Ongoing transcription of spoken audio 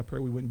I pray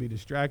we wouldn't be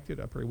distracted.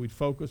 I pray we'd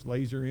focus,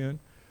 laser in.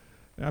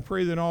 And I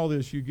pray that in all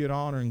this you get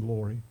honor and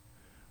glory.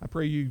 I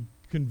pray you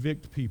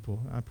convict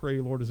people. I pray,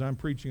 Lord, as I'm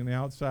preaching on the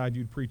outside,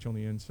 you'd preach on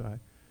the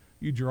inside.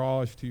 You draw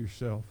us to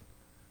yourself.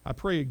 I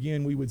pray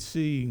again we would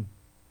see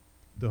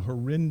the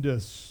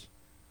horrendous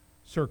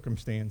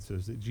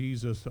circumstances that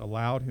Jesus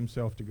allowed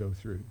himself to go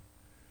through.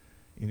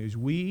 And as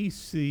we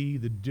see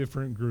the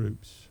different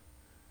groups,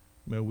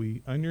 may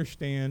we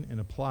understand and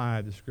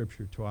apply the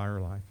Scripture to our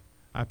life.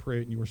 I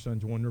pray it in your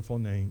Son's wonderful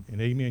name.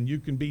 And amen. You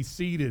can be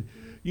seated.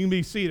 You can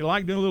be seated. I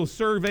like doing a little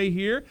survey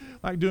here.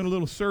 I like doing a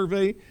little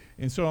survey.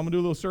 And so I'm going to do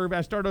a little survey.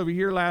 I started over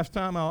here last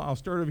time. I'll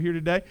start over here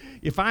today.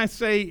 If I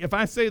say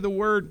the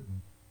word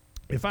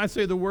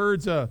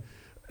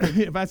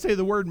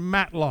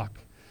Matlock.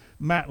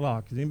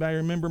 Matlock. Does anybody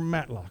remember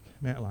Matlock?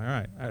 Matlock. All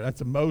right. That's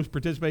the most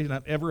participation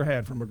I've ever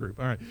had from a group.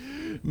 All right.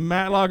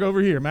 Matlock over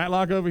here.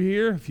 Matlock over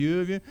here. A few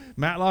of you.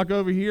 Matlock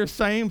over here.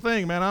 Same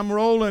thing, man. I'm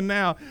rolling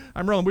now.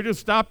 I'm rolling. We just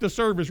stopped the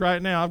service right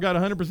now. I've got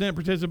 100%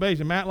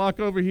 participation. Matlock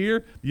over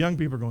here. The young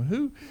people are going,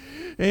 who?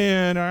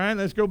 And all right,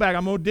 let's go back.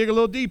 I'm going to dig a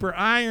little deeper.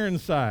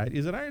 Ironside.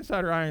 Is it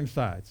Ironside or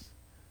Ironsides?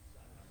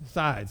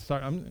 Sides.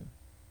 Sorry.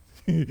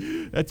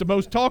 That's the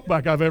most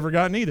talkback I've ever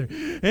gotten either.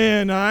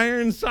 And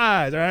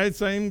Ironsides, all right,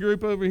 same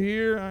group over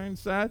here,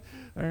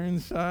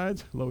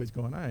 Ironsides. Lloyd's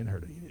going, I ain't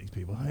heard of any of these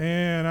people.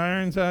 And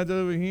Ironsides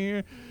over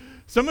here.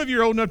 Some of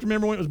you are old enough to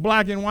remember when it was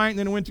black and white and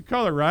then it went to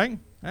color, right?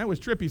 That was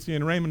trippy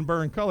seeing Raymond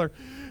Burr in color.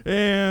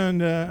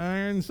 And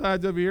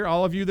Ironsides over here.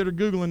 All of you that are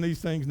Googling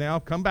these things now,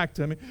 come back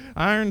to me.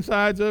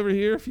 Ironsides over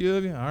here, a few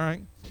of you. All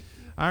right.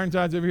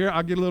 Ironsides over here.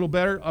 I'll get a little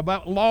better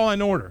about Law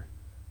and Order.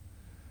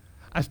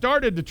 I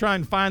started to try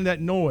and find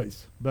that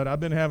noise, but I've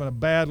been having a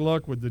bad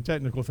luck with the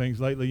technical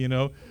things lately, you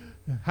know.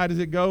 How does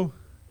it go?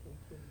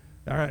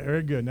 All right,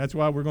 very good. And that's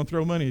why we're going to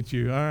throw money at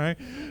you, all right?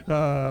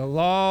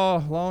 Law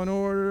and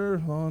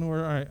Order, all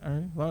right.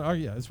 Oh,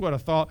 yeah, that's what I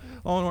thought.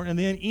 Law and Order. And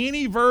then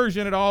any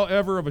version at all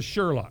ever of a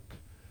Sherlock.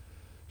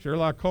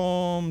 Sherlock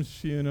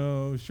Holmes, you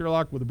know,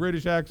 Sherlock with a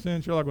British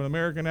accent, Sherlock with an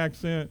American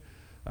accent.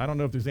 I don't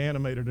know if there's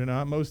animated or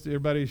not. Most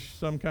everybody's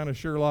some kind of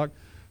Sherlock,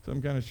 all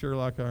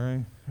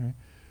right.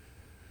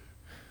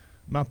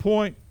 My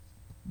point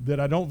that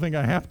I don't think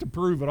I have to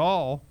prove at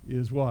all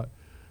is what?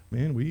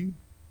 Man, we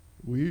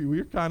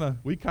kind of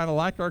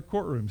like our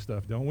courtroom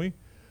stuff, don't we?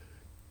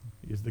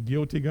 Is the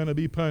guilty going to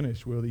be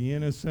punished? Will the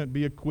innocent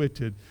be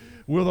acquitted?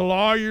 Will the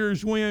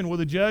lawyers win? Will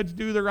the judge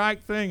do the right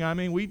thing? I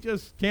mean, we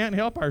just can't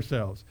help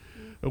ourselves.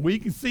 But we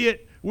can see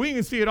it. We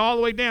can see it all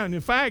the way down.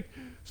 In fact,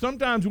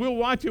 sometimes we'll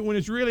watch it when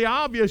it's really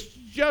obvious,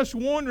 just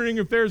wondering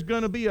if there's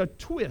going to be a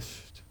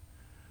twist.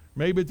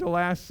 Maybe it's the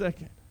last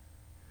second.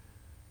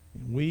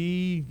 And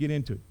we get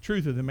into it.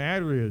 Truth of the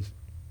matter is,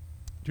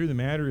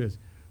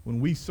 when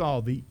we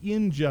saw the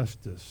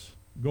injustice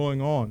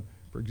going on,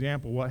 for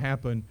example, what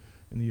happened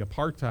in the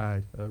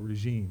apartheid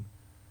regime,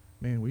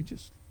 man, we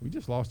just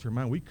lost our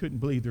mind. We couldn't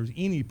believe there's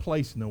any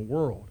place in the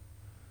world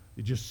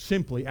that just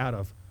simply out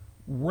of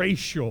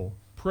racial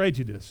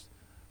prejudice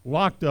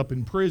locked up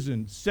in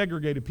prison,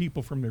 segregated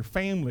people from their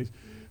families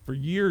for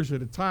years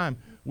at a time.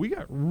 We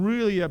got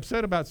really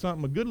upset about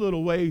something a good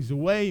little ways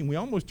away, and we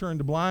almost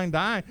turned a blind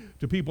eye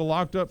to people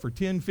locked up for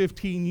 10,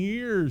 15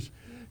 years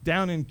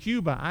down in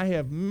Cuba. I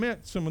have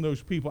met some of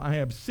those people. I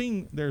have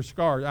seen their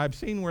scars. I've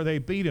seen where they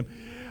beat him.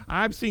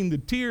 I've seen the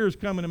tears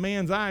come in a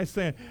man's eyes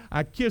saying,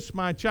 I kissed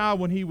my child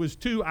when he was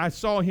 2. I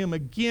saw him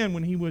again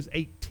when he was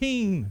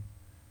 18.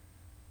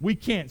 We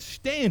can't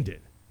stand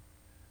it.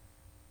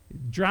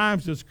 It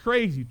drives us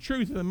crazy.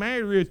 Truth of the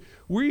matter is,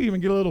 we even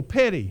get a little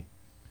petty.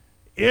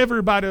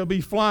 Everybody will be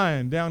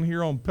flying down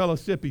here on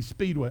Parkway.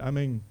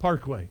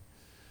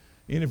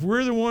 And if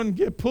we're the one to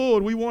get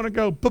pulled, we want to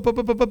go, but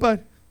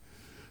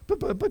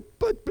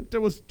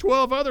there was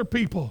 12 other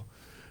people.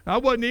 I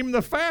wasn't even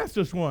the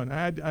fastest one.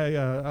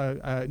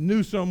 I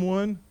knew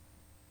someone,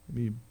 let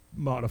me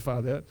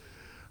modify that.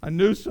 I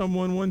knew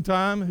someone one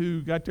time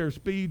who got their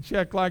speed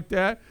check like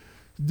that,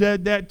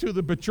 did that to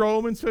the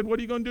patrolman, said, what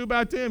are you going to do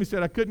about them? He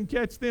said, I couldn't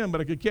catch them,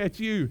 but I could catch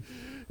you.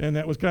 And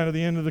that was kind of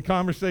the end of the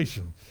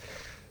conversation.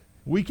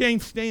 We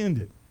can't stand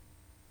it.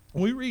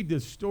 When we read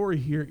this story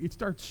here, it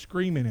starts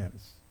screaming at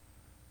us.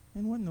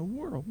 And what in the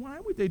world? Why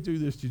would they do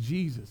this to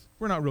Jesus?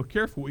 If we're not real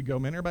careful, we go,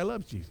 man, everybody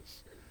loves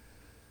Jesus.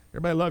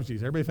 Everybody loves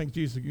Jesus. Everybody thinks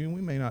Jesus, we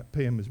may not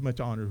pay him as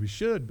much honor as we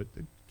should, but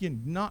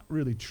again, not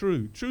really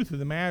true. Truth of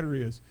the matter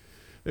is,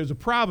 there's a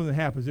problem that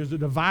happens. There's a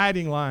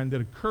dividing line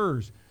that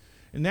occurs.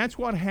 And that's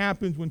what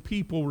happens when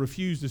people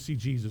refuse to see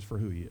Jesus for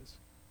who he is.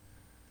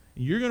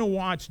 And you're going to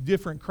watch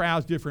different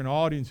crowds, different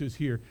audiences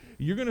here.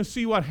 You're going to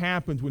see what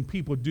happens when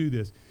people do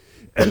this.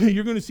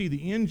 You're going to see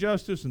the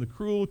injustice and the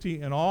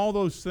cruelty and all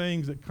those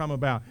things that come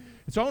about.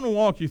 And so I want to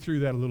walk you through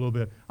that a little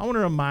bit. I want to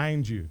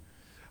remind you.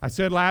 I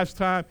said last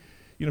time,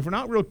 if we're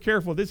not real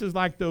careful, this is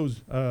like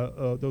those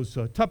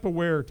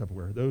Tupperware,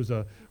 those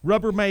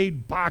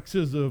Rubbermaid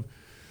boxes of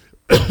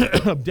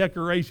of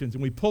decorations,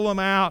 and we pull them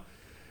out,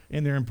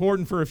 and they're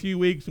important for a few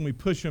weeks, and we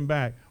push them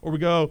back. Or we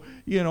go,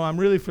 I'm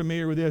really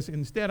familiar with this.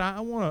 Instead, I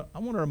want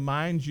to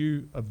remind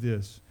you of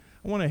this.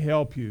 I want to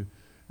help you.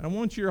 And I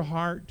want your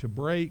heart to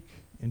break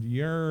and to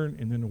yearn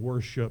and then to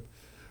worship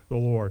the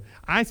Lord.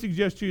 I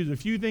suggest to you there's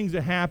a few things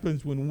that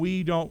happens when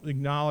we don't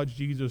acknowledge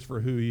Jesus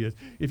for who he is.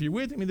 If you're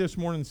with me this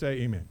morning,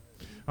 say amen.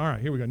 All right,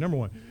 here we go. Number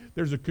one,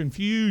 there's a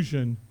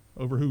confusion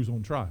over who's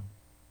on trial.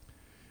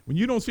 When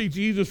you don't see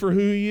Jesus for who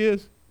he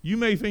is, you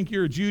may think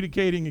you're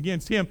adjudicating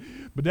against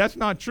him, but that's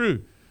not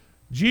true.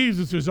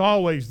 Jesus is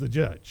always the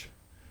judge.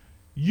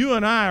 You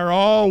and I are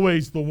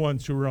always the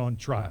ones who are on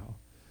trial.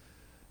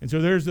 And so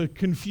there's a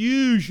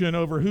confusion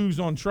over who's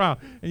on trial.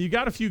 And you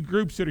got a few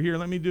groups that are here.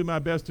 Let me do my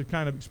best to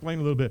kind of explain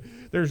a little bit.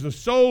 There's the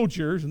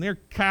soldiers, and they're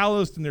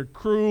calloused, and they're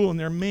cruel, and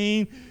they're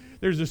mean.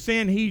 There's the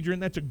Sanhedrin.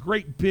 That's a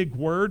great big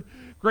word.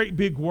 Great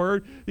big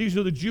word. These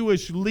are the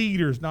Jewish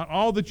leaders. Not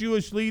all the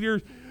Jewish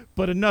leaders,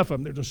 but enough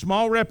of them. There's a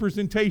small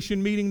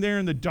representation meeting there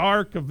in the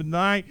dark of the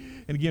night,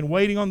 and again,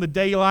 waiting on the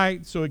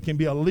daylight so it can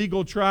be a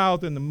legal trial.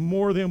 Then the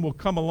more of them will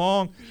come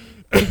along.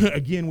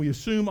 Again, we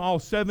assume all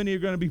 70 are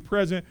going to be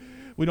present.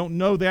 We don't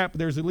know that, but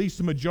there's at least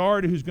a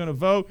majority who's going to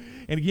vote.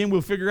 And again,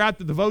 we'll figure out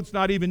that the vote's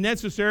not even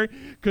necessary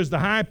because the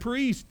high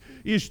priest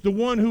is the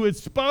one who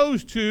is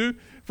supposed to,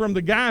 from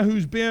the guy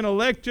who's been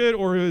elected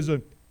or is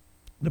the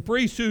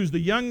priest who's the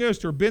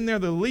youngest or been there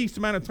the least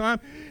amount of time,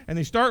 and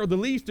they start with the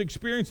least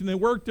experience and they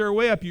work their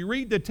way up. You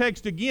read the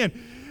text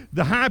again.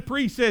 The high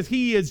priest says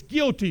he is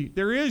guilty.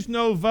 There is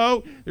no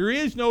vote. There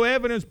is no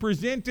evidence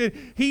presented.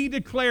 He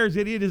declares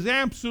that it is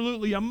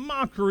absolutely a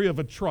mockery of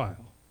a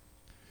trial.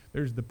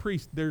 There's the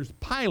priest. There's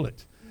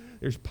Pilate.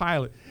 There's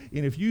Pilate.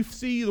 And if you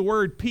see the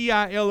word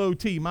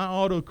P-I-L-O-T, my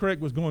autocorrect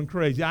was going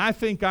crazy. I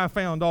think I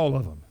found all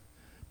of them.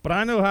 But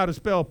I know how to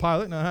spell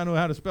Pilate, and I know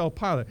how to spell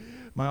Pilate.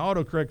 My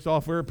autocorrect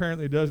software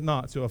apparently does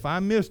not. So if I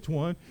missed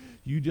one,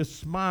 you just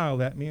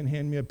smile at me and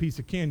hand me a piece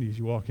of candy as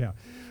you walk out.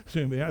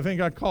 So I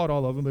think I caught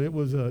all of them, but it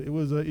was a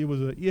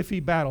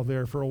iffy battle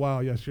there for a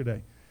while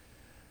yesterday.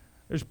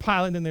 There's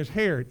Pilate, and there's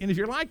Herod. And if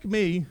you're like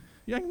me,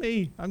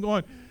 I'm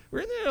going,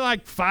 weren't there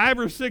like 5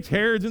 or 6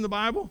 Herods in the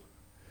Bible?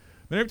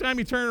 But every time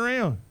you turn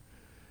around,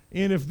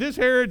 and if this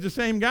Herod's the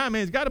same guy,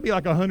 man, it's got to be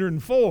like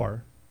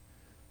 104.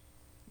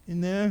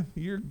 And then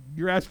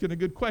you're asking a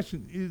good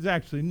question. It's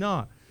actually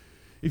not.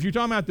 If you're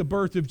talking about the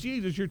birth of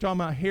Jesus, you're talking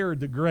about Herod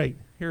the Great.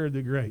 Herod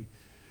the Great.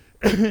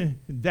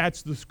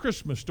 That's the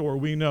Christmas story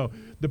we know.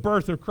 The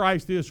birth of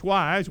Christ is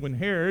wise when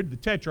Herod, the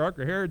Tetrarch,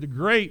 or Herod the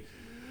Great,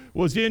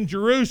 was in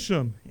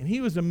Jerusalem. And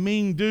he was a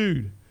mean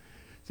dude.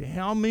 See,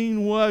 how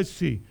mean was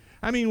he?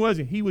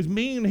 He was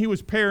mean and he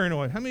was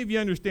paranoid. How many of you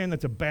understand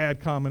that's a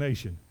bad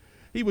combination?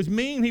 He was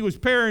mean, he was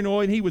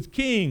paranoid, and he was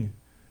king.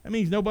 That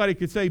means nobody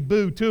could say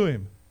boo to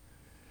him.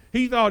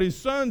 He thought his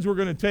sons were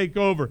going to take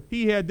over.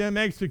 He had them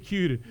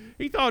executed.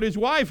 He thought his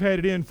wife had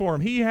it in for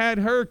him. He had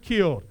her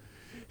killed.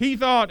 He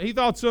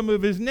thought some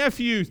of his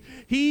nephews.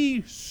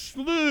 He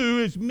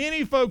slew as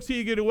many folks he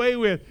could get away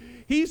with.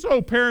 He's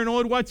so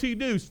paranoid, what's he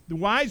do? The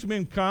wise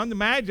men come, the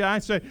Magi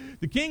say,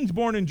 the king's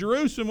born in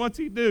Jerusalem, what's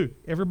he do?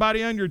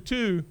 Everybody under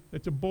 2,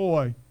 that's a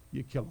boy,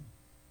 you kill him.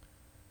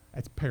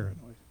 That's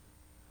paranoid.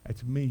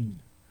 That's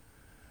mean.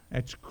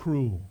 That's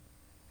cruel.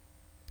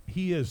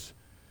 He is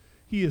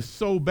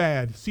so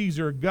bad.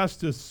 Caesar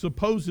Augustus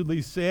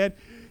supposedly said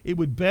it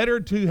would better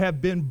to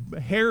have been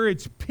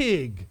Herod's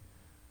pig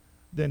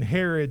than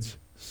Herod's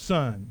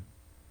son.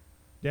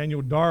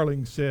 Daniel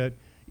Darling said,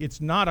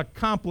 it's not a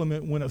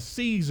compliment when a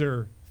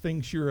Caesar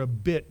thinks you're a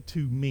bit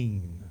too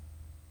mean.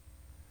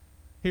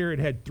 Herod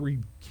had 3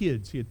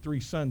 kids. He had 3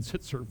 sons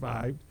that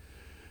survived.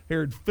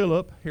 Herod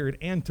Philip, Herod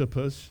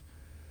Antipas,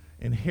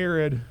 and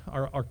Herod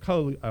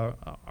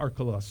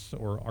Archelaus,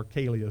 or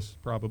Archelaus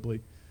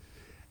probably.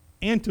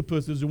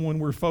 Antipas is the one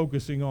we're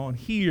focusing on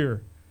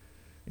here.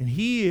 And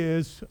he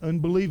is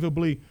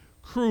unbelievably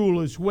cruel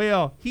as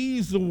well.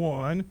 He's the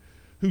one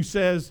who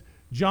says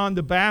John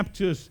the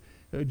Baptist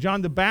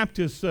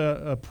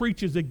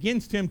preaches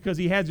against him because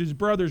he has his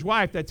brother's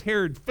wife. That's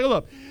Herod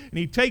Philip. And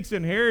he takes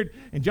in Herod,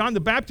 and John the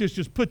Baptist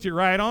just puts it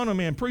right on him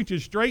and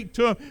preaches straight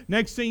to him.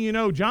 Next thing you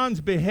know, John's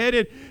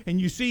beheaded, and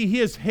you see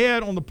his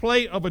head on the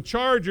plate of a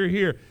charger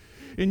here.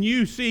 And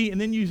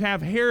then you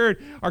have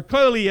Herod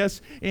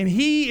Archelaus, and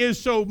he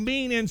is so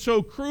mean and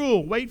so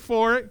cruel. Wait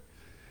for it.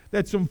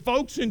 That some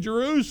folks in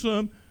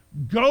Jerusalem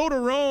go to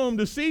Rome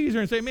to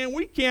Caesar and say, man,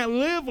 we can't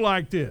live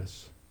like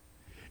this.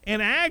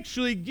 And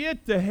actually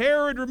get the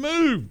Herod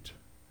removed.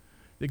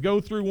 They go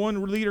through one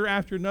leader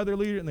after another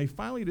leader, and they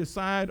finally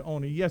decide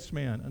on a yes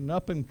man, an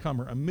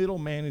up-and-comer, a middle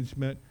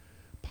management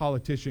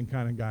politician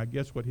kind of guy.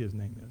 Guess what his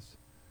name is?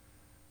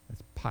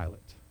 That's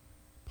Pilate.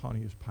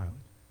 Pontius Pilate.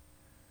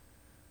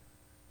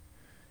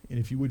 And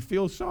if you would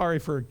feel sorry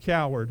for a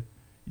coward,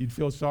 you'd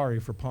feel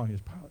sorry for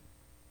Pontius Pilate.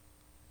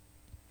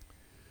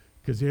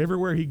 Because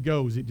everywhere he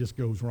goes, it just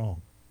goes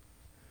wrong.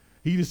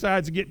 He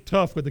decides to get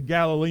tough with the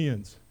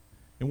Galileans.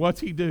 And what's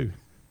he do?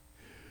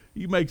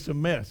 He makes a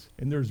mess.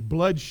 And there's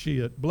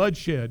bloodshed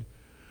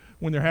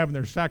when they're having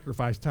their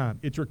sacrifice time.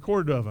 It's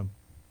recorded of him.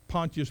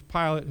 Pontius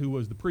Pilate, who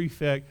was the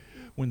prefect,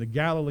 when the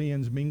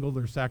Galileans mingled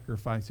their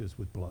sacrifices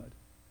with blood.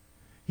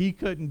 He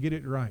couldn't get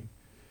it right.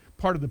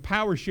 part of the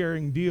power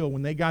sharing deal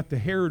when they got the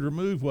Herod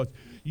removed was,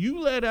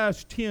 you let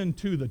us tend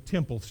to the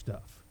temple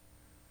stuff.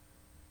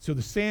 So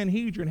the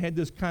Sanhedrin had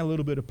this kind of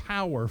little bit of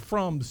power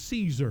from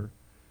Caesar.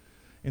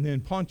 And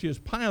then Pontius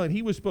Pilate,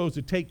 he was supposed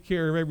to take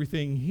care of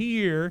everything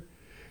here.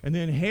 And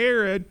then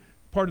Herod,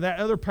 part of that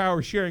other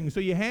power sharing. So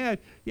you had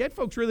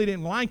folks really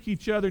didn't like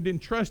each other,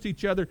 didn't trust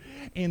each other.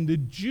 And the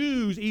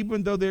Jews,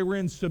 even though they were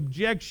in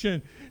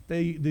subjection,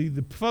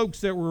 the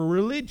folks that were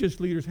religious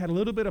leaders had a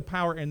little bit of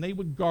power, and they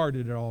would guard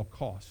it at all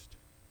cost.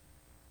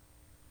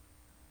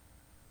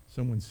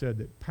 Someone said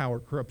that power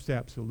corrupts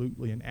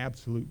absolutely, and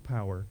absolute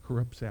power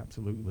corrupts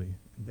absolutely.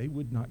 And they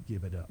would not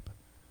give it up.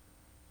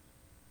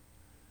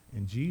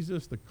 And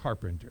Jesus the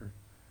carpenter,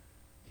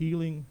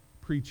 healing,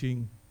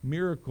 preaching,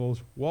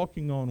 miracles,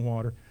 walking on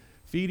water,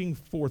 feeding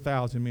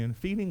 4,000 men,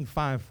 feeding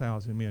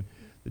 5,000 men.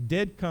 The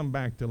dead come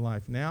back to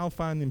life, now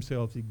find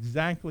themselves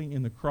exactly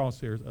in the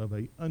crosshairs of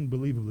an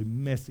unbelievably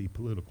messy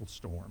political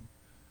storm.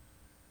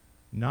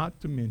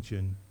 Not to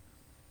mention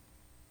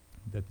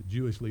that the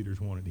Jewish leaders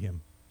wanted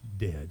him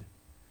dead.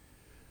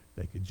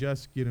 They could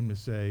just get him to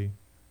say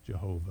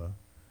Jehovah.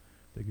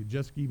 They could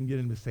just even get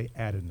him to say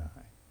Adonai.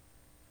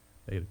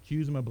 They'd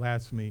accuse him of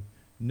blasphemy,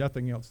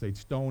 nothing else. They'd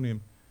stone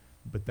him.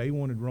 But they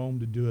wanted Rome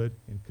to do it,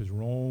 and because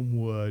Rome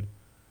would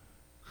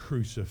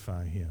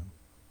crucify him.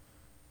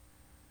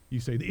 You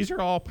say, these are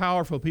all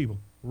powerful people.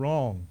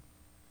 Wrong.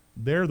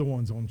 They're the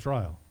ones on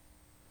trial.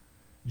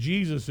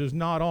 Jesus is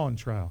not on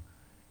trial.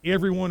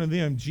 Every one of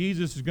them,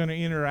 Jesus is going to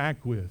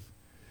interact with.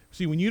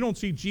 See, when you don't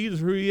see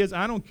Jesus who he is,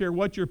 I don't care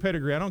what your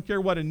pedigree. I don't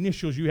care what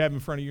initials you have in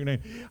front of your name.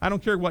 I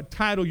don't care what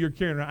title you're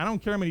carrying around. I don't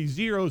care how many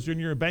zeros are in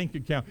your bank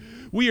account.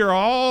 We are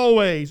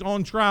always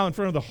on trial in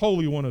front of the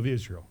Holy One of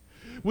Israel.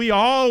 We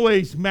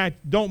always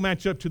don't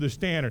match up to the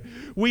standard.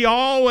 We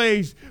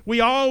always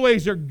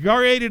are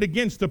graded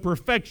against the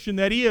perfection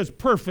that is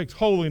perfect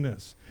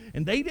holiness.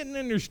 And they didn't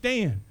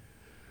understand.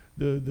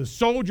 The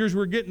soldiers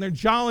were getting their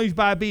jollies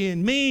by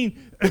being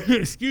mean.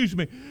 Excuse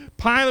me.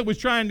 Pilate was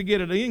trying to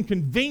get an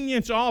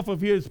inconvenience off of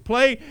his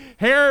plate.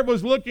 Herod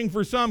was looking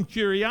for some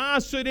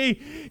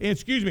curiosity.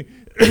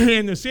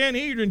 And the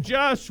Sanhedrin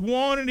just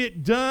wanted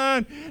it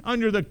done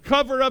under the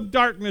cover of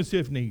darkness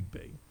if need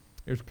be.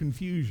 There's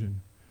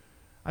confusion.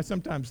 I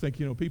sometimes think,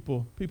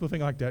 people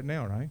think like that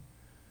now, right?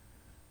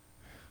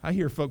 I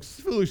hear folks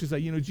foolishly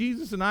say,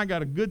 Jesus and I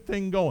got a good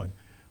thing going.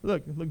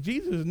 Look,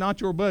 Jesus is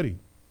not your buddy.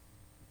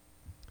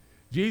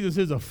 Jesus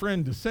is a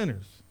friend to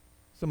sinners.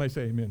 Somebody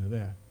say amen to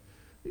that.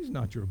 He's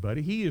not your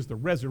buddy. He is the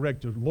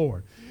resurrected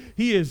Lord.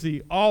 He is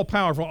the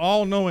all-powerful,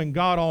 all-knowing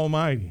God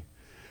Almighty.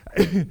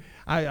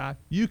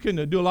 You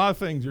can do a lot of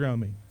things around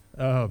me.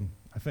 I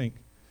think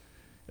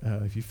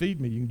if you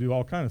feed me, you can do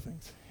all kinds of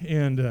things.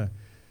 And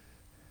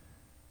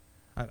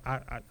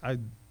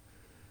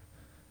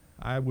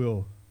I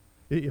will,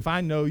 if I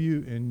know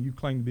you and you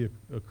claim to be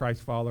a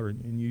Christ follower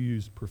and you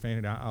use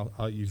profanity,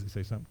 I'll usually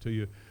say something to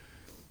you.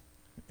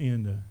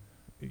 And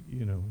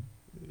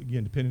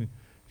again, depending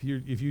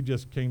if you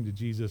just came to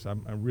Jesus,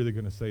 I'm really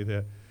going to say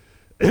that.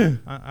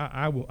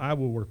 I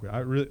will work with it. I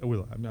really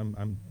will.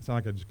 I'm it's not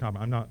like I just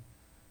comment. I'm not.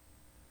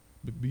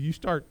 But you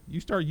start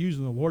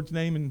using the Lord's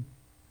name in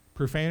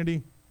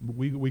profanity,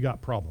 we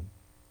got problem.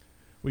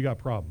 We got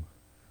problem.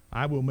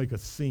 I will make a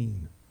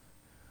scene.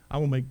 I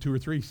will make 2 or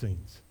 3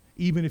 scenes,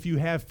 even if you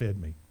have fed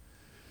me,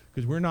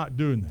 because we're not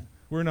doing that.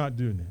 We're not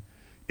doing that.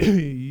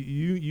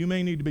 You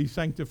may need to be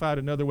sanctified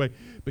another way,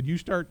 but you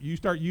start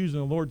using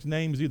the Lord's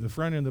name as either the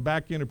front end or the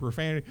back end of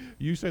profanity.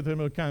 You say to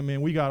them,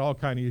 man, we got all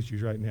kind of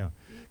issues right now,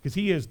 because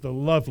he is the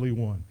lovely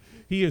one.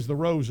 He is the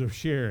Rose of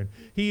Sharon.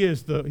 He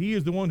is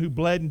the one who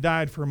bled and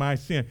died for my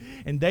sin.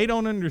 And they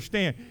don't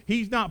understand.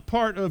 He's not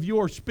part of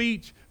your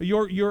speech,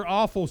 your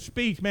awful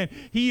speech, man.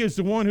 He is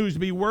the one who's to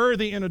be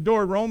worthy and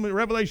adored.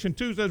 Revelation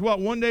 2 says what?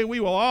 One day we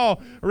will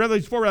all, or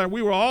Revelation 4 rather,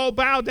 we will all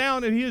bow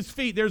down at his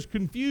feet. There's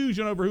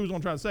confusion over who's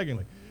on trial.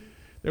 Secondly,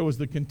 there was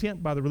the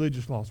contempt by the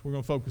religious lost. We're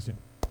going to focus in.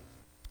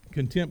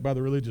 Contempt by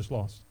the religious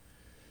lost.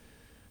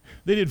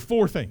 They did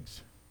 4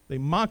 things. They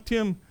mocked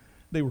him.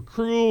 They were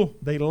cruel.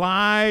 They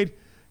lied.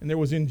 And there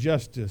was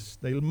injustice.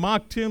 They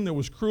mocked him. There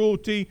was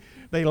cruelty.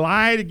 They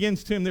lied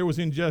against him. There was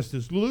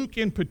injustice. Luke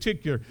in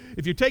particular,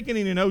 if you're taking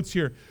any notes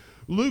here,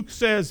 Luke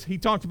says, he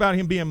talked about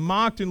him being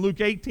mocked in Luke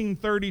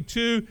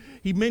 18:32.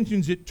 He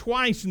mentions it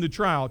twice in the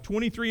trial,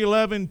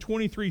 23:11,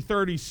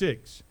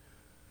 23:36.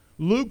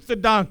 Luke the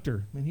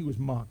doctor, man, he was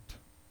mocked.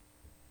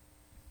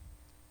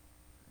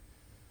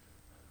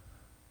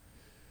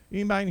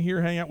 Anybody in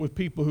here hang out with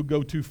people who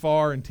go too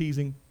far in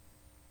teasing?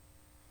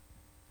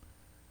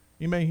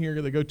 Anybody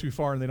here, they go too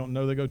far and they don't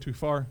know they go too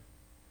far?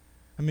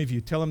 I mean, if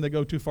you tell them they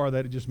go too far,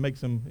 that it just makes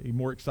them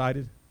more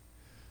excited.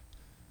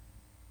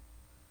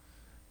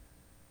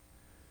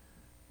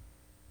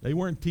 They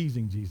weren't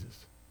teasing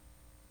Jesus.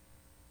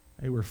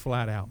 They were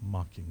flat out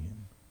mocking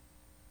him.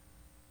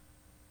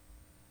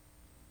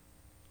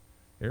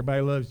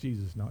 Everybody loves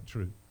Jesus, not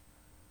true.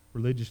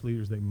 Religious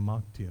leaders, they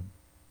mocked him.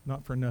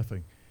 Not for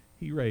nothing.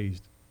 He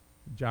raised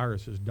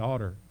Jairus'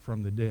 daughter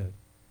from the dead.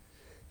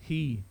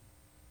 He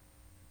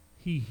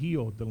He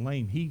healed the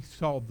lame. He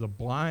saw the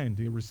blind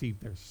to receive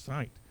their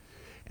sight.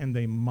 And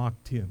they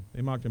mocked him.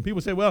 They mocked him.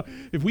 People say, well,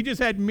 if we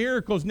just had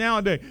miracles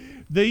nowadays.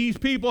 These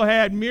people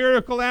had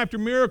miracle after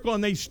miracle,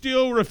 and they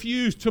still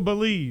refused to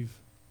believe.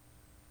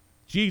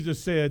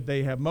 Jesus said,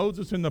 they have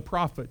Moses and the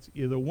prophets.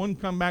 Either one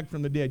come back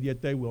from the dead,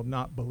 yet they will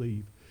not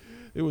believe.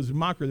 It was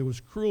mockery. There was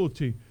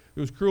cruelty. It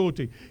was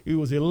cruelty. It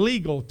was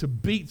illegal to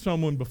beat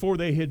someone before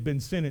they had been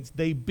sentenced.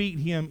 They beat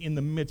him in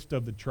the midst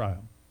of the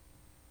trial.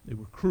 They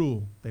were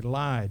cruel. They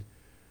lied.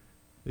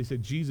 They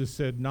said Jesus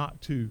said not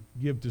to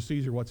give to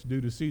Caesar what's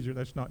due to Caesar.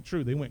 That's not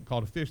true. They went and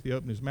caught a fish. They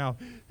opened his mouth,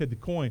 had the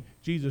coin.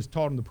 Jesus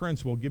taught them the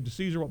principle, give to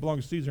Caesar what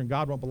belongs to Caesar and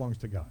God what belongs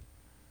to God.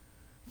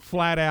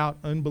 Flat out,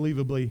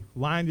 unbelievably,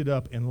 lined it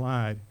up and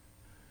lied.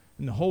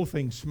 And the whole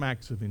thing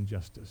smacks of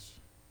injustice.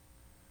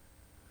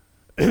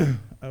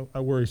 I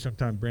worry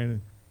sometimes,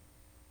 Brandon.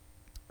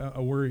 I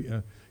worry.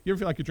 You ever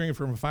feel like you're drinking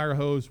from a fire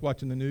hose,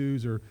 watching the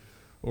news, or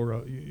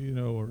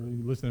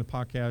listening to a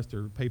podcast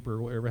or paper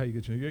or whatever? How you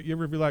get you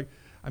ever feel like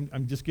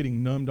I'm just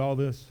getting numb to all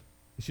this?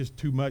 It's just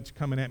too much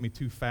coming at me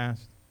too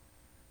fast.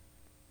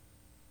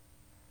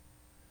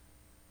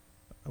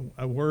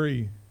 I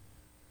worry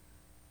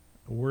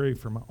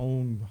for my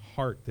own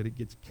heart that it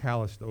gets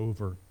calloused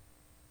over.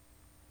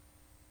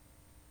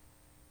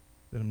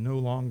 That I'm no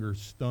longer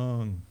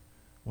stung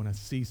when I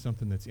see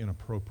something that's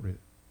inappropriate.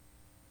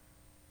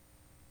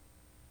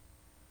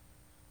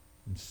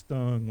 I'm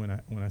stung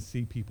when I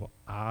see people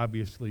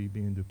obviously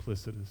being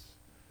duplicitous.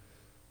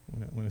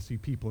 When I see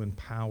people in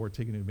power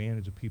taking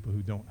advantage of people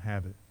who don't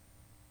have it.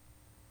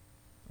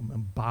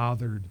 I'm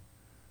bothered.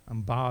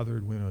 I'm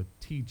bothered when a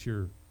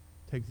teacher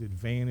takes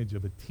advantage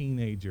of a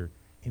teenager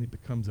and it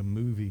becomes a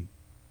movie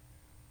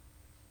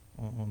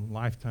on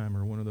Lifetime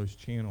or one of those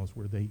channels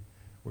where they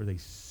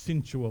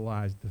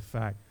sensualize the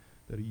fact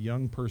that a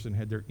young person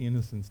had their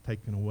innocence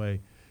taken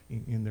away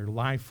and their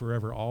life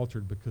forever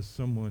altered because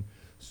someone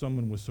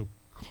was so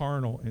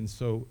carnal and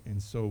so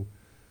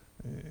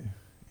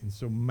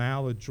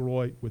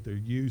maladroit with their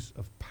use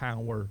of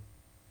power,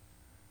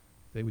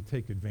 they would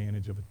take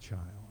advantage of a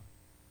child.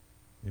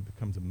 It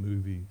becomes a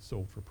movie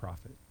sold for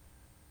profit.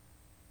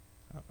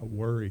 I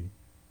worry.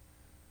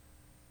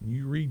 When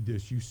you read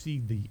this, you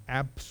see the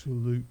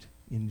absolute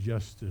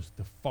injustice,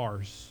 the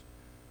farce,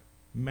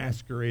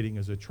 masquerading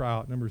as a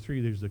trial. Number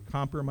 3, there's the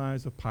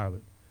compromise of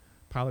Pilate.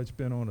 Pilate's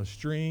been on a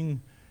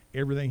string.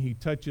 Everything he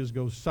touches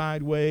goes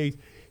sideways.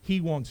 He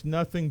wants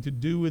nothing to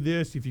do with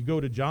this. If you go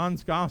to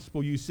John's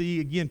gospel, you see,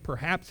 again,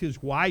 perhaps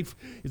his wife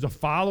is a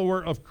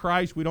follower of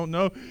Christ. We don't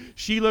know.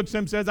 She looks at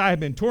him and says, I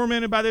have been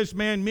tormented by this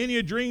man. Many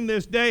a dream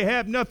this day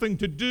have nothing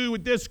to do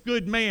with this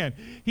good man.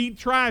 He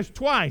tries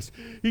twice.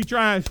 He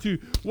tries to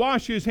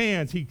wash his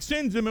hands. He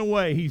sends him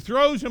away. He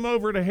throws him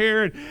over to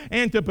Herod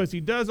Antipas. He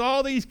does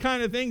all these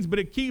kind of things, but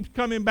it keeps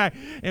coming back.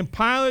 And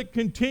Pilate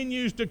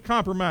continues to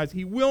compromise.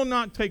 He will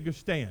not take a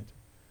stand.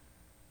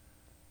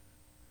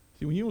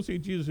 See, when you don't see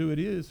Jesus who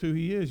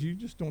he is, you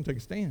just don't take a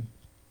stand.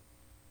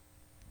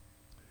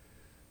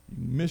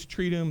 You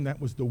mistreat him. That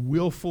was the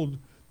willful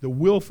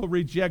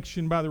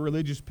rejection by the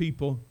religious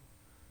people.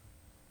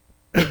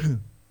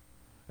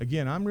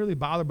 Again, I'm really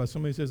bothered by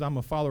somebody who says I'm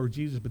a follower of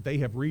Jesus, but they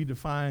have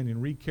redefined and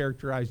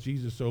recharacterized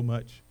Jesus so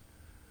much.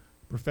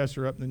 A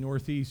professor up in the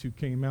Northeast who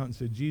came out and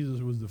said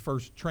Jesus was the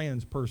first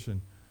trans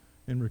person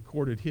in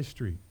recorded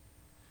history.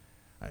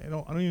 I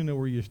don't even know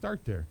where you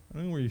start there.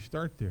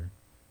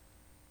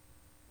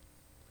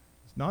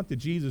 It's not the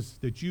Jesus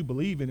that you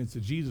believe in, it's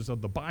the Jesus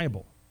of the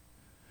Bible.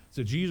 It's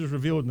the Jesus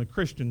revealed in the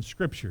Christian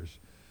scriptures.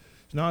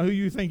 It's not who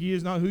you think he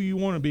is, not who you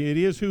want to be. It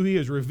is who he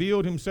has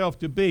revealed himself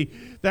to be.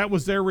 That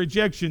was their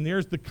rejection.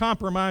 There's the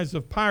compromise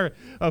of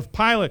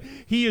Pilate.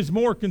 He is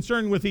more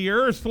concerned with the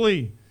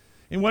earthly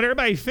and what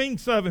everybody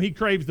thinks of him. He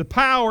craves the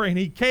power and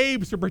he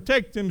caves to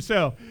protect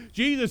himself.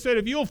 Jesus said,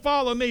 if you'll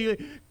follow me,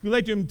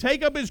 let him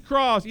take up his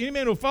cross. Any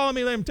man who will follow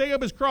me, let him take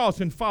up his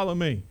cross and follow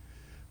me.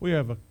 We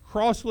have a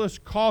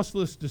crossless,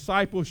 costless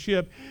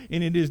discipleship,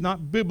 and it is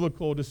not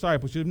biblical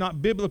discipleship,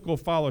 not biblical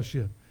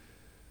fellowship.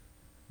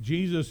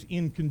 Jesus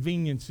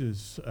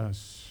inconveniences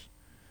us.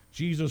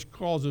 Jesus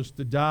calls us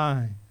to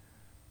die.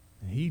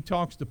 And he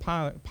talks to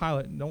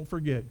Pilate, and don't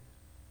forget,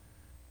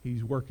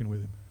 he's working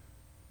with him.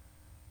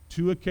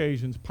 2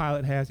 occasions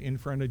Pilate has in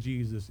front of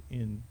Jesus,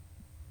 and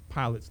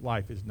Pilate's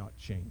life is not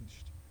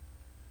changed.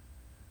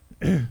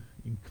 You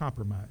can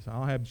compromise.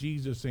 I'll have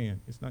Jesus in.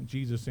 It's not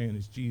Jesus in,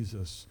 it's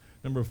Jesus.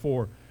 Number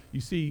 4, you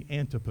see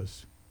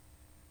Antipas.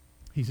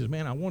 He says,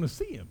 man, I want to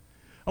see him.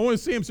 I want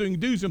to see him so he can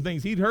do some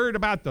things. He'd heard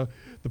about the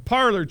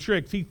parlor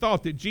tricks he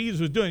thought that Jesus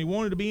was doing. He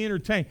wanted to be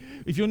entertained.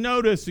 If you'll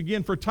notice,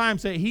 again, for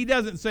time's sake, he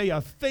doesn't say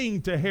a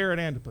thing to Herod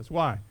Antipas.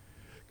 Why?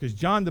 Because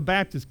John the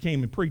Baptist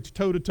came and preached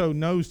toe-to-toe,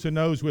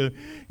 nose-to-nose with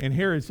him, and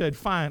Herod said,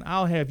 fine,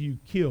 I'll have you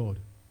killed.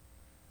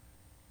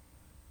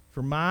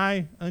 For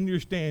my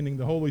understanding,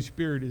 the Holy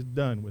Spirit is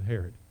done with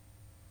Herod.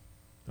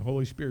 The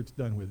Holy Spirit's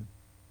done with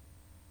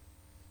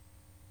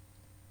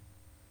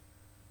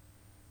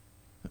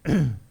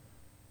him.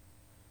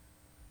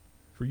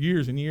 For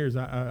years and years,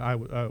 I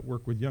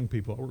work with young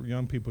people. I work with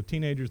young people,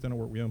 teenagers, then I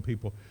work with young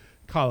people.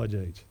 college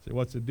age. So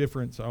what's the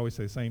difference? I always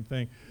say the same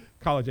thing.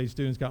 College age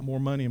students got more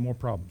money and more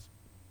problems.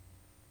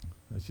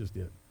 That's just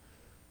it.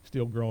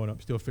 Still growing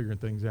up, still figuring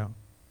things out.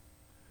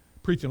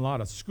 Preaching a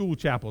lot of school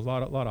chapels, a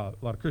lot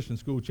of Christian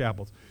school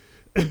chapels.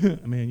 I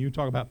mean, you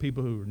talk about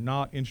people who are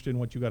not interested in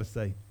what you got to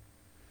say.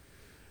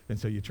 And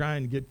so you're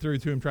trying to get through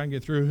to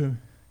him,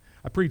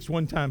 I preached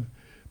one time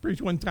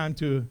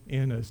to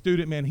a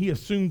student, man, he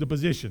assumed the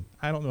position.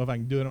 I don't know if I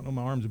can do it. I don't know if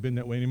my arms have been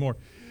that way anymore.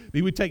 But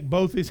he would take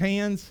both his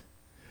hands,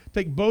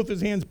 put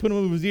them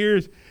over his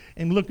ears,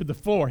 and look at the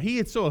floor. He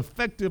had so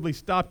effectively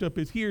stopped up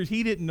his ears,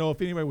 he didn't know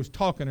if anybody was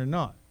talking or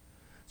not.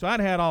 So I'd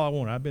had all I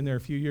wanted. I've been there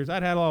a few years.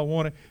 I'd had all I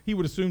wanted. He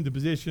would assume the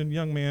position.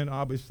 Young man,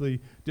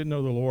 obviously, didn't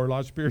know the Lord, a lot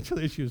of spiritual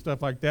issues,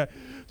 stuff like that.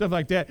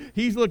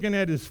 He's looking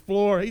at his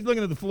floor. He's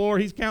looking at the floor.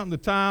 He's counting the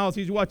tiles.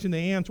 He's watching the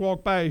ants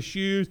walk by his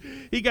shoes.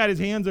 He got his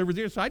hands over his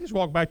ears. So I just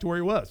walked back to where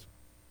he was.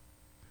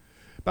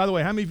 By the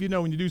way, how many of you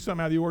know when you do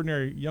something out of the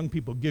ordinary, young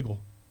people giggle?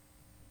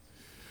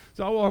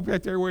 So I walk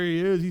back there where he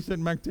is. He's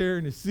sitting back there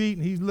in his seat,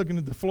 and he's looking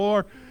at the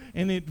floor.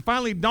 And it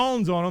finally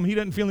dawns on him he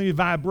doesn't feel any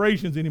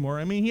vibrations anymore.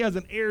 I mean, he has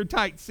an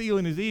airtight seal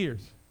in his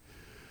ears.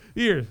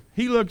 He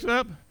looks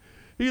up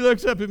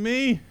at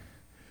me.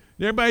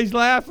 Everybody's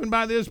laughing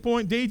by this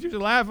point. Teachers are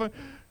laughing.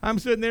 I'm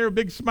sitting there, a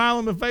big smile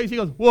on my face. He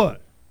goes,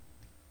 "What?"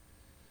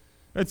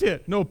 That's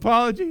it. No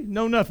apology,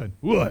 no nothing.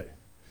 What?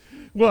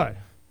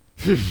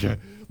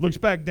 Looks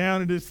back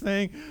down at this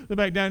thing.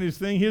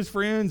 His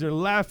friends are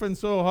laughing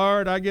so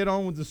hard. I get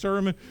on with the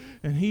sermon,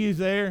 and he's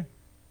there.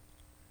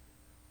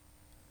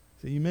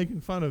 So you making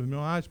fun of him.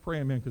 I was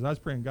praying, man, because I was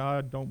praying,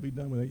 God, don't be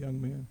done with that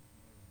young man.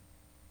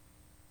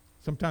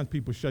 Sometimes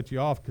people shut you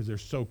off because they're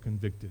so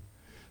convicted.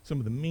 Some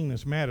of the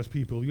meanest, maddest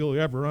people you'll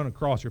ever run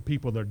across are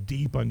people that are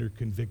deep under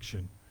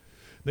conviction.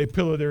 They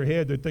pillow their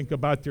head. They think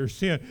about their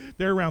sin.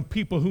 They're around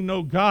people who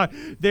know God.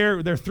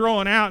 They're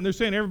throwing out, and they're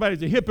saying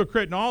everybody's a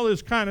hypocrite and all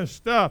this kind of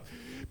stuff.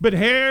 But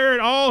Herod,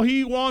 all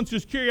he wants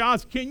is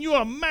curiosity. Can you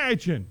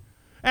imagine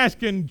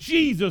asking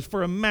Jesus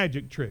for a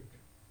magic trick?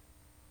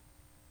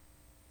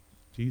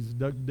 Jesus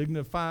doesn't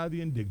dignify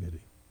the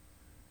indignity.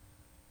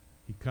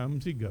 He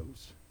comes, he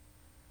goes.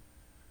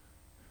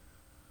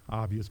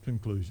 Obvious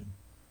conclusion.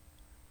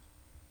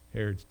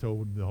 Herod's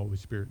told the Holy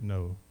Spirit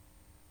no.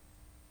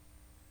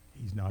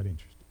 He's not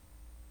interested.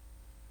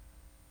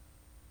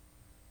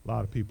 A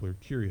lot of people are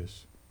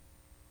curious.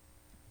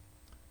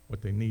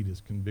 What they need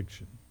is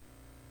conviction.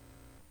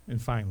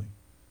 And finally,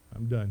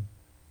 I'm done.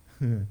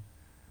 The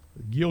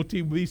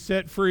guilty will be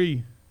set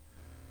free,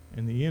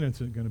 and the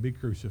innocent going to be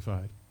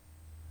crucified.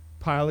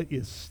 Pilate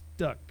is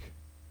stuck.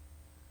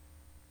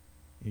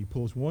 He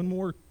pulls one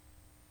more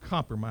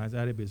compromise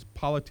out of his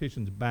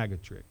politician's bag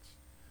of tricks.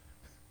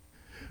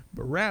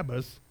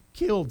 Barabbas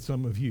killed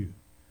some of you.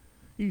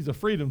 He's a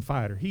freedom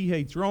fighter. He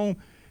hates Rome,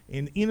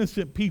 and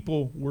innocent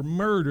people were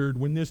murdered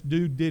when this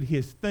dude did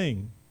his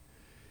thing.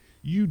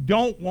 You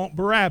don't want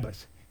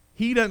Barabbas.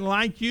 He doesn't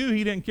like you.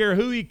 He doesn't care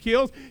who he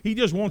kills. He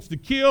just wants to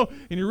kill,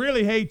 and he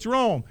really hates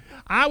Rome.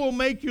 I will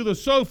make you the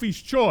Sophie's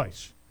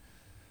choice.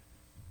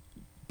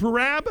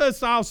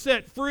 Barabbas, I'll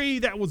set free.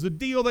 That was a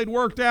deal they'd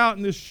worked out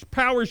in this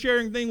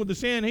power-sharing thing with the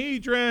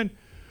Sanhedrin.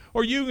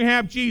 Or you can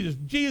have Jesus.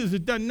 Jesus has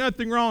done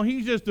nothing wrong.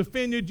 He's just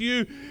offended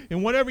you.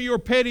 And whatever your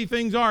petty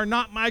things are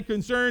not my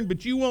concern,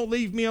 but you won't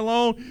leave me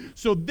alone.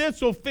 So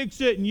this will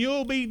fix it, and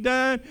you'll be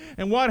done.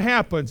 And what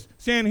happens?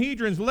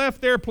 Sanhedrin's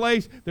left their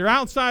place. They're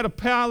outside of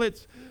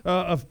Pilate's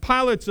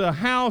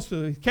house,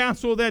 the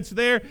castle that's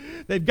there.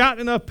 They've got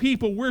enough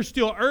people. We're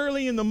still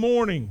early in the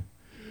morning.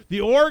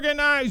 The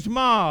organized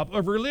mob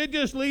of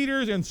religious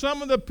leaders and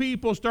some of the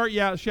people start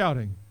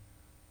shouting,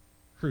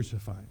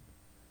 "Crucify him.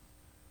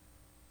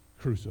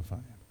 Crucify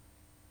him.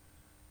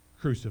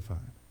 Crucify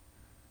him.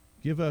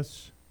 Give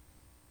us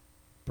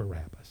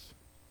Barabbas."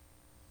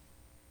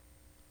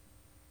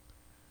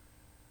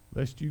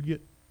 Lest you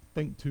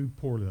think too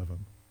poorly of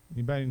him.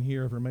 Anybody in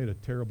here ever made a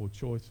terrible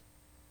choice?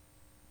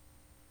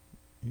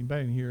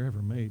 Anybody in here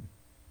ever made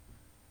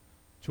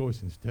a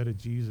choice instead of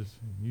Jesus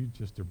and you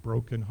just are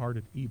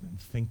brokenhearted even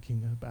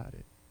thinking about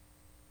it?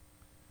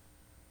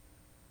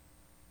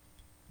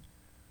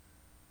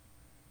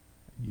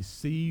 You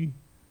see,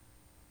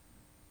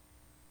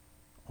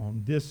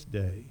 on this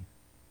day,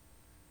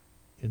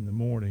 in the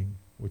morning,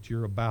 what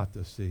you're about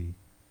to see,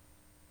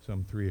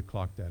 some 3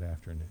 o'clock that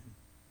afternoon.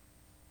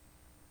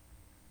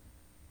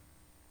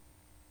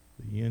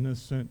 The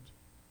innocent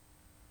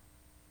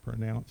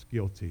pronounced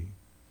guilty,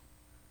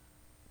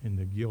 and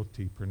the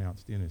guilty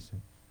pronounced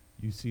innocent.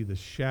 You see the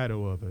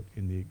shadow of it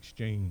in the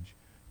exchange.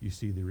 You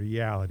see the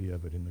reality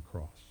of it in the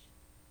cross.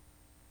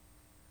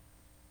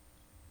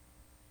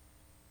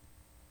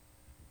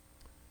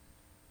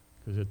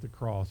 Because at the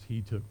cross,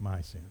 he took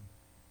my sin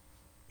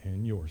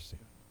and your sin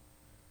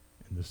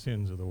and the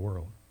sins of the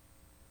world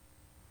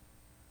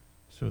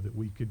so that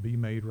we could be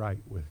made right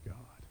with God.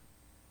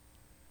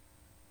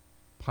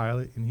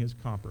 Pilate, in his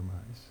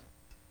compromise,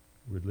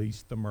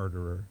 released the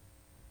murderer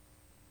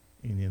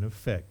and, in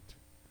effect,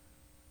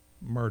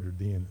 murdered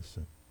the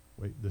innocent,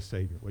 the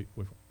Savior.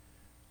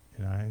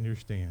 And I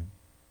understand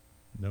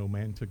no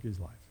man took his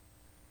life.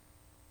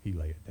 he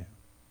lay it down.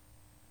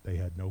 They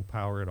had no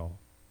power at all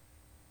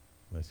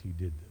unless he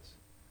did this.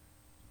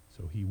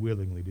 So he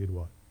willingly did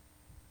what?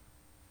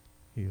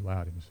 He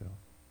allowed himself.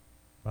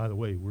 By the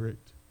way, we're at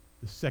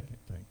the second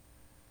thing.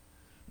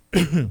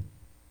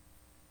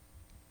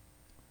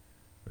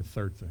 The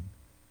third thing.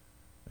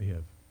 They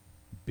have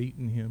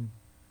beaten him.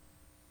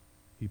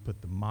 He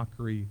put the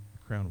mockery, the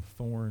crown of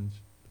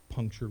thorns, the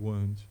puncture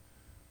wounds,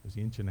 those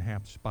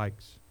 1.5-inch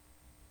spikes.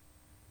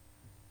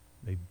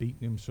 They've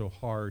beaten him so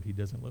hard he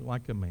doesn't look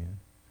like a man.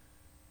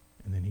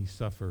 And then he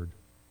suffered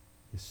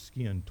his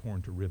skin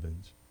torn to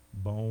ribbons,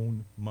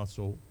 bone,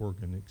 muscle,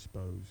 organ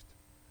exposed.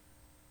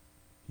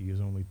 He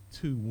has only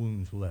 2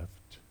 wounds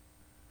left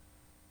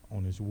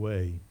on his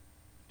way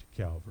to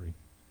Calvary.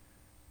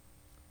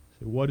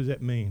 So what does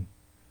that mean?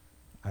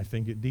 I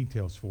think it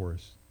details for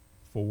us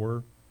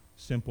 4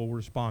 simple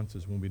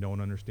responses when we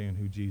don't understand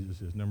who Jesus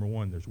is. Number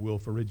 1, there's will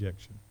for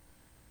rejection.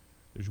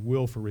 There's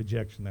will for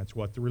rejection. That's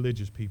what the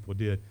religious people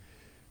did.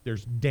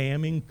 There's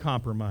damning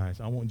compromise.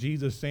 I want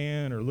Jesus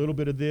saying, or a little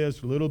bit of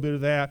this, a little bit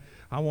of that.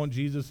 I want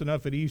Jesus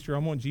enough at Easter. I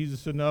want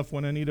Jesus enough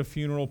when I need a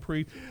funeral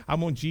priest. I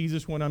want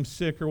Jesus when I'm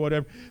sick or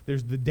whatever.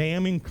 There's the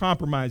damning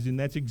compromise, and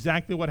that's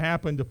exactly what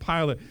happened to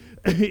Pilate.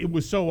 It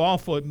was so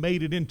awful, it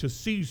made it into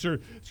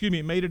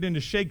it made it into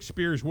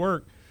Shakespeare's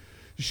work.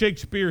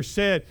 Shakespeare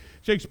said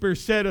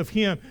of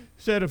him,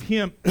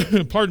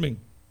 pardon me,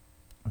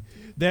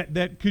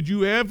 that could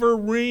you ever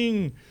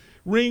wring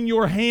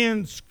your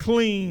hands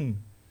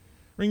clean?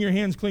 Wring your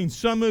hands clean.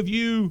 Some of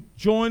you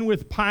join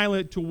with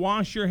Pilate to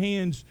wash your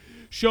hands,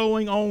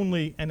 showing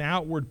only an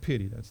outward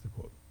pity. That's the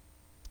quote.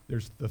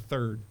 There's the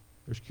third.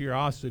 There's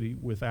curiosity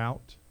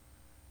without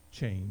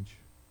change,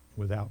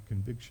 without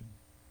conviction.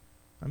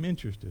 I'm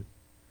interested,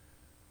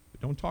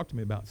 but don't talk to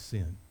me about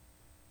sin.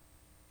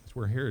 That's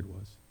where Herod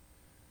was.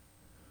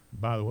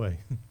 By the way,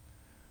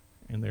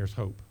 and there's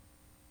hope.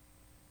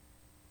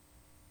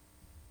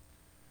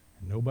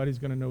 And nobody's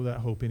going to know that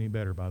hope any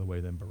better, by the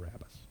way, than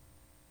Barabbas.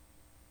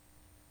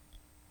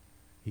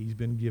 He's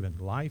been given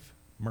life,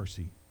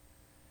 mercy,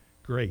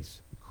 grace,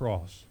 the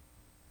cross,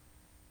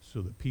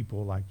 so that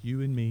people like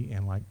you and me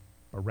and like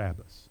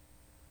Barabbas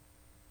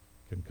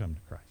can come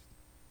to Christ.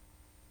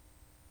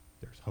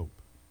 There's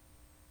hope.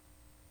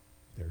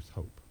 There's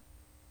hope.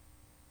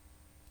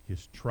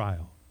 His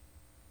trial.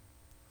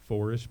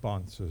 4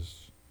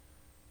 responses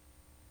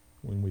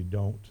when we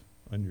don't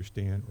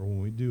understand, or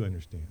when we do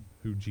understand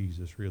who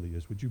Jesus really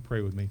is. Would you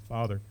pray with me?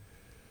 Father,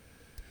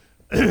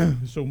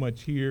 so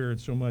much here and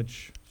so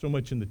much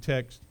in the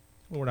text.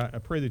 Lord, I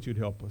pray that you'd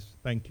help us.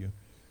 Thank you.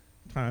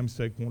 Time's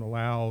sake won't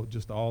allow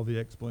just all the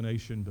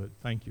explanation, but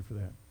thank you for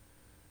that.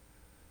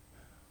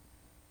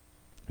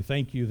 I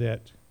thank you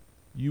that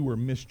you were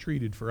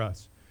mistreated for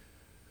us,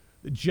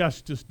 that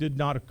justice did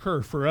not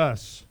occur for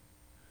us,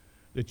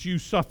 that you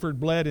suffered,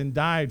 bled, and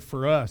died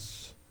for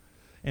us,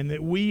 and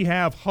that we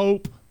have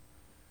hope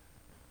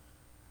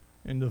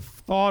and the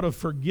thought of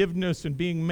forgiveness and being